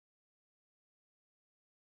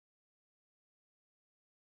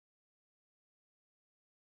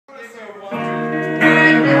I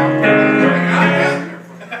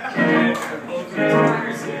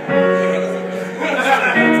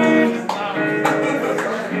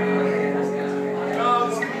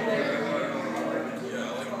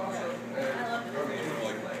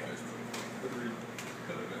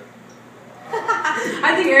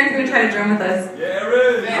think Aaron's going to try to drum with us. Yeah,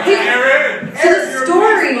 Aaron! Aaron! So the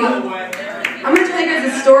story, I'm going to tell you guys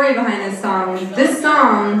the story behind this song. This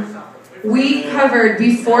song we covered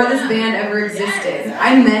before this band ever existed.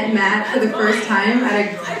 I met Matt for the first time at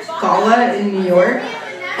a gala in New York,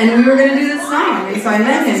 and we were going to do this song. And so I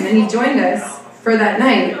met him, and he joined us for that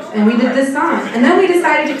night, and we did this song. And then we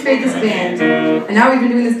decided to create this band. And now we've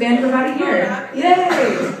been doing this band for about a year. Yay!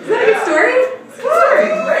 Isn't that a good story?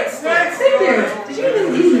 Thank you. Did you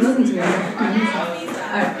even listen to me?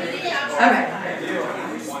 Alright.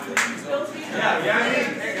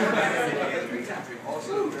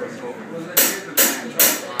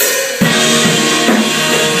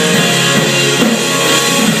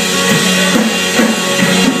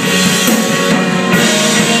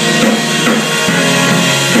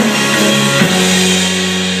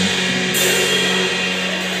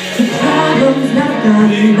 The problem's not a gun,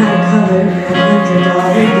 not a color,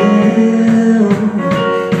 $100 bill.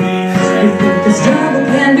 We think the struggle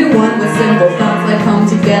can be won with simple thoughts like come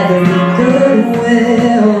together with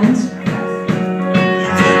goodwill.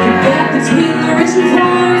 The gap between the rich and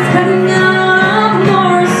poor is cutting out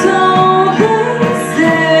more, so they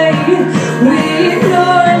say we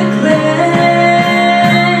ignore the claims.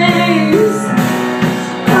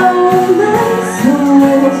 Oh, my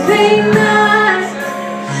soul, think not,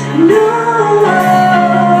 no.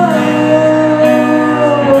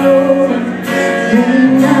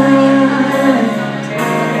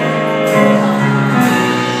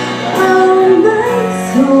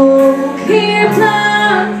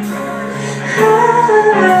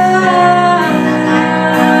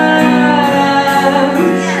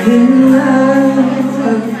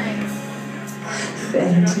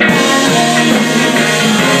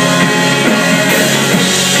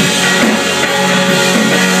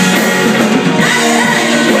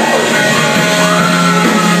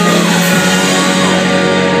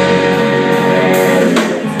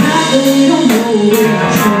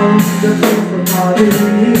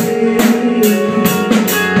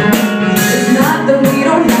 It's not that we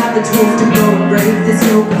don't have the tools to go and break this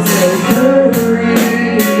yoke of slavery.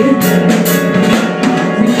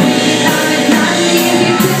 We think it's not an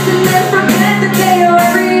easy fix and then forget that they are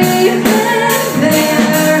everything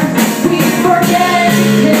there. We forget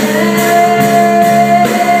to care.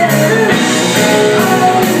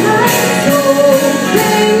 Oh, my soul,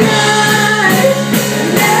 say not,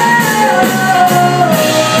 no.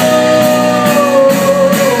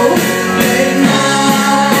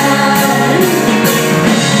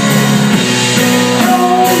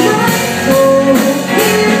 Oh,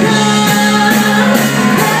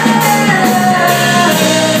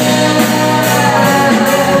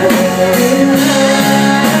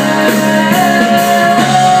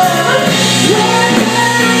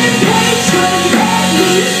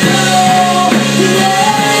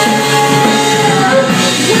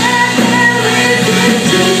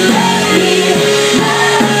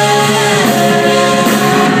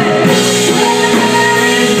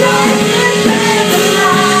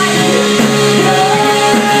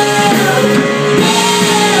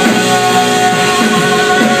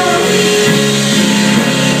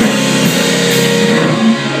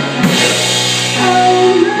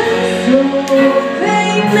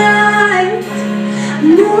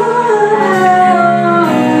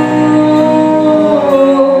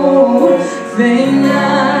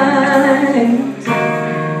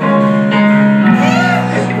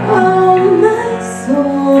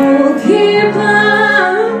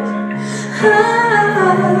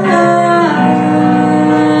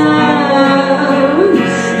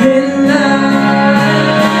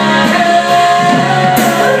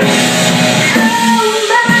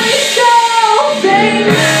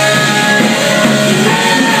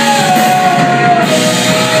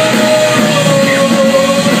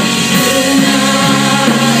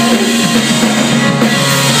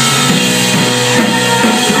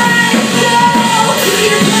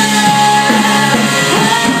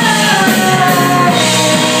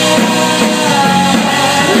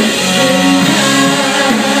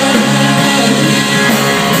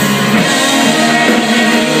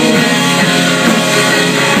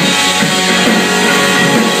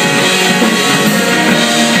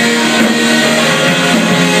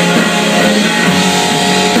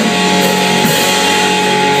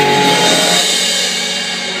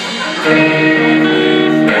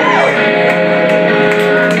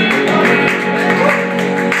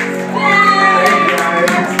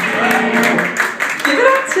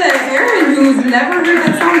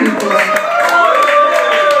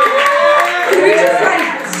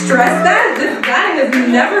 stress that? This guy has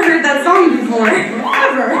never heard that song before.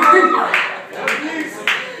 Ever.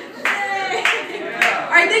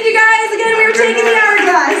 Alright, thank you guys. Again, we were taking the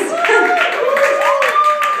Hourglass.